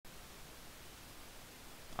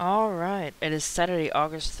Alright, it is Saturday,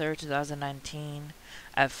 August 3rd, 2019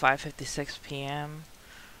 at 5:56 p.m.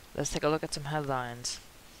 Let's take a look at some headlines.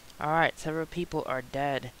 Alright, several people are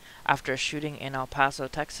dead after a shooting in El Paso,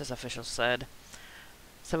 Texas, officials said.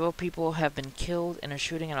 Several people have been killed in a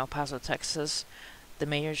shooting in El Paso, Texas. The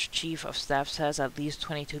mayor's chief of staff says at least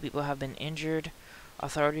 22 people have been injured.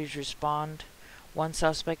 Authorities respond. One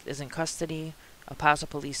suspect is in custody, El Paso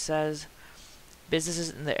police says. Businesses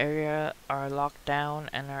in the area are locked down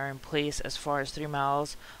and are in place as far as 3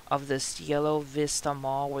 miles of the Cielo Vista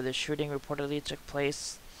Mall where the shooting reportedly took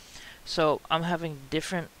place. So I'm having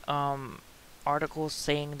different articles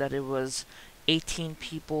saying that it was 18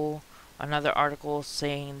 people. Another article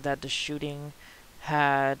saying that the shooting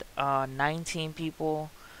had 19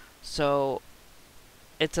 people. So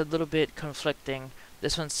it's a little bit conflicting.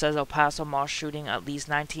 This one says El Paso Mall shooting, at least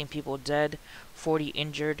 19 people dead, 40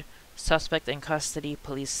 injured. Suspect in custody,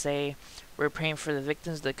 police say. We're praying for the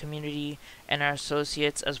victims, the community, and our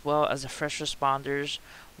associates, as well as the first responders,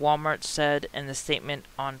 Walmart said in the statement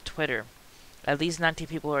on Twitter. At least 19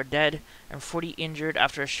 people are dead and 40 injured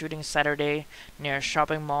after a shooting Saturday near a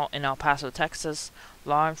shopping mall in El Paso, Texas,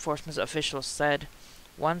 law enforcement officials said.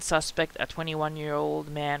 One suspect, a 21-year-old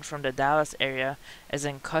man from the Dallas area, is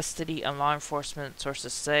in custody, and law enforcement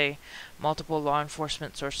sources say. Multiple law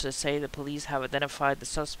enforcement sources say the police have identified the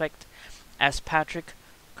suspect as Patrick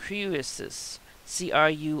Crusius,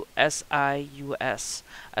 Crusius.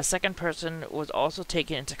 A second person was also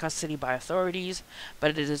taken into custody by authorities,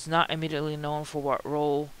 but it is not immediately known for what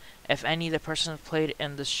role, if any, the person played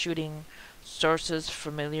in the shooting. Sources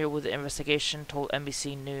familiar with the investigation told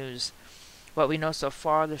NBC News. What we know so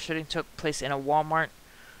far, the shooting took place in a Walmart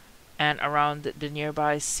and around the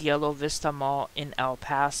nearby Cielo Vista Mall in El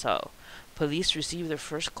Paso. Police received their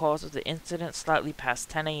first calls of the incident slightly past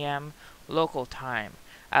 10 a.m. local time.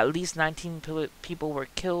 At least 19 people were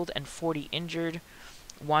killed and 40 injured.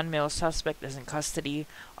 One male suspect is in custody,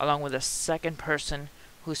 along with a second person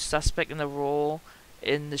whose suspect in the role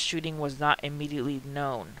in the shooting was not immediately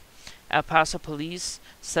known. El Paso police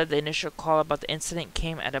said the initial call about the incident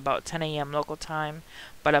came at about 10 a.m. local time,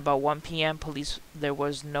 but about 1 p.m. there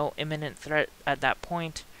was no imminent threat at that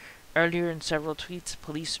point. Earlier in several tweets,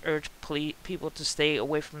 police urged people to stay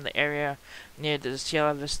away from the area near the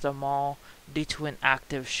Cielo Vista Mall due to an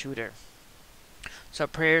active shooter. So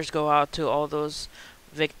prayers go out to all those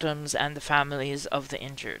victims and the families of the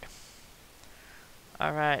injured.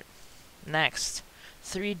 Alright, next.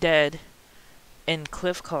 3 dead in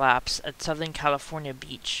cliff collapse at Southern California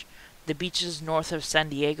beach. The beaches north of San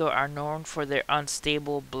Diego are known for their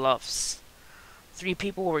unstable bluffs. 3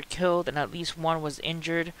 people were killed and at least 1 was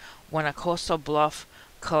injured when a coastal bluff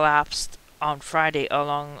collapsed on Friday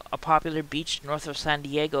along a popular beach north of San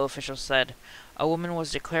Diego, officials said. A woman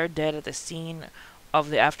was declared dead at the scene of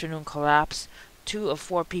the afternoon collapse. 2 of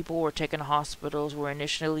 4 people were taken to hospitals, were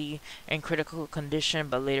initially in critical condition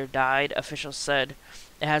but later died, officials said.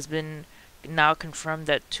 It has been now confirmed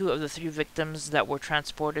that 2 of the 3 victims that were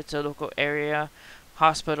transported to local area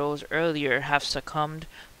hospitals earlier have succumbed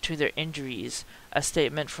to their injuries. A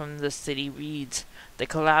statement from the city reads, the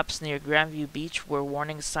collapse near Grandview Beach, where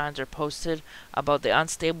warning signs are posted about the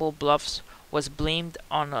unstable bluffs, was blamed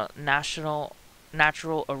on a natural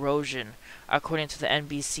erosion, according to the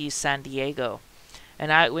NBC San Diego. An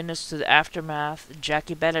eyewitness to the aftermath,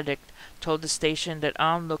 Jackie Benedict, told the station that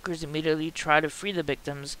onlookers immediately tried to free the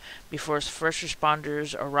victims before first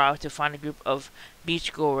responders arrived to find a group of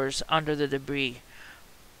beachgoers under the debris.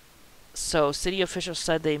 So, city officials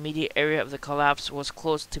said the immediate area of the collapse was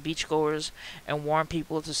close to beachgoers and warned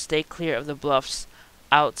people to stay clear of the bluffs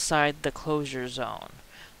outside the closure zone.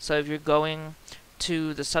 So, if you're going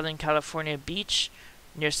to the Southern California beach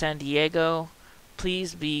near San Diego,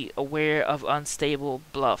 please be aware of unstable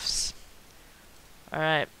bluffs.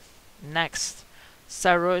 Alright, next.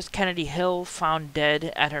 Saoirse Kennedy Hill found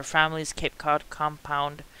dead at her family's Cape Cod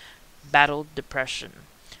compound, battled depression.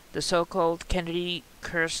 The so-called Kennedy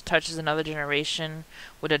curse touches another generation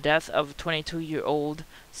with the death of 22-year-old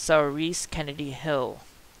Saoirse Kennedy Hill,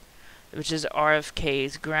 which is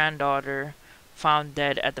RFK's granddaughter, found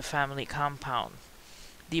dead at the family compound.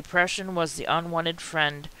 Depression was the unwanted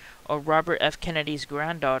friend of Robert F. Kennedy's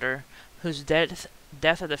granddaughter, whose death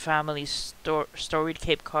at the family's storied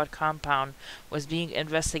Cape Cod compound was being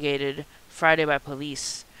investigated Friday by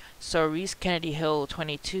police. Saoirse Kennedy Hill,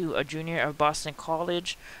 22, a junior of Boston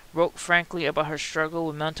College, wrote frankly about her struggle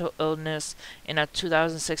with mental illness in a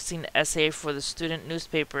 2016 essay for the student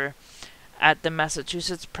newspaper at the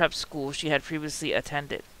Massachusetts prep school she had previously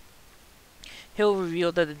attended. Hill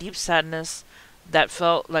revealed that the deep sadness that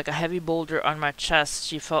felt like a heavy boulder on my chest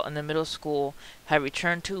she felt in the middle school had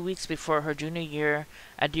returned 2 weeks before her junior year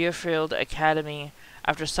at Deerfield Academy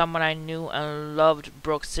after someone I knew and loved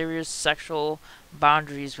broke serious sexual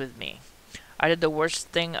boundaries with me. I did the worst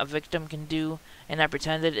thing a victim can do, and I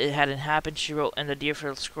pretended it hadn't happened, she wrote in the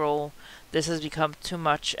Deerfield Scroll. This has become too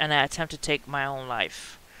much, and I attempt to take my own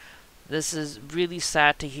life. This is really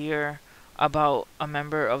sad to hear about a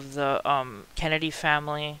member of the Kennedy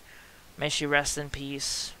family. May she rest in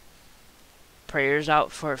peace. Prayers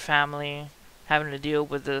out for her family having to deal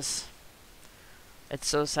with this. It's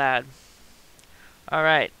so sad.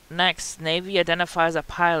 Alright, next, Navy identifies a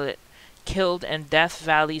pilot killed in Death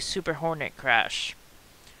Valley Super Hornet crash.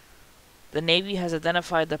 The Navy has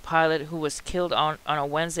identified the pilot who was killed on a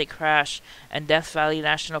Wednesday crash in Death Valley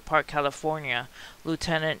National Park, California,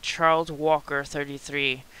 Lieutenant Charles Walker,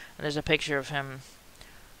 33. And there's a picture of him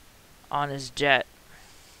on his jet.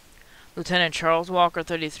 Lieutenant Charles Walker,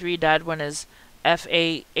 33, died when his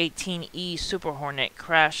FA-18E Super Hornet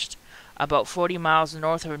crashed about 40 miles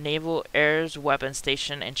north of Naval Air's Weapons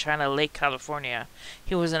Station in China Lake, California.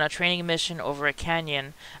 He was on a training mission over a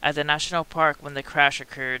canyon at the national park when the crash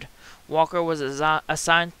occurred. Walker was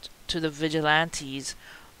assigned to the vigilantes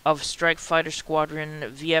of Strike Fighter Squadron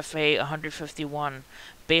VFA 151,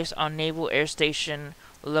 based on Naval Air Station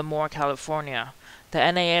Lemoore, California.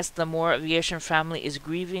 The NAS Lemoore Aviation family is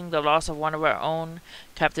grieving the loss of one of our own,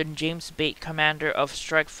 Captain James Bate, commander of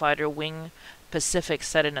Strike Fighter Wing Pacific,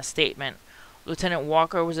 said in a statement. Lieutenant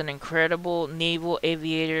Walker was an incredible naval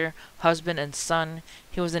aviator, husband, and son.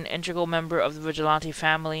 He was an integral member of the vigilante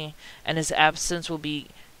family, and his absence will be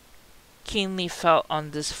keenly felt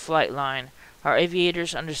on this flight line. Our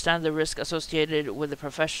aviators understand the risk associated with the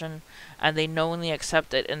profession, and they knowingly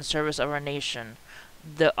accept it in service of our nation.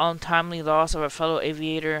 The untimely loss of a fellow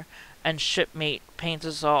aviator and shipmate pains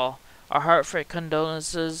us all. Our heartfelt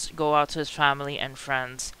condolences go out to his family and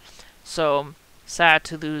friends. So sad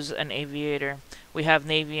to lose an aviator. We have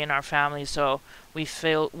Navy in our family, so we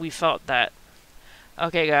felt that.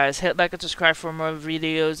 Okay guys, hit like and subscribe for more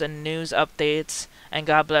videos and news updates, and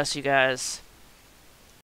God bless you guys.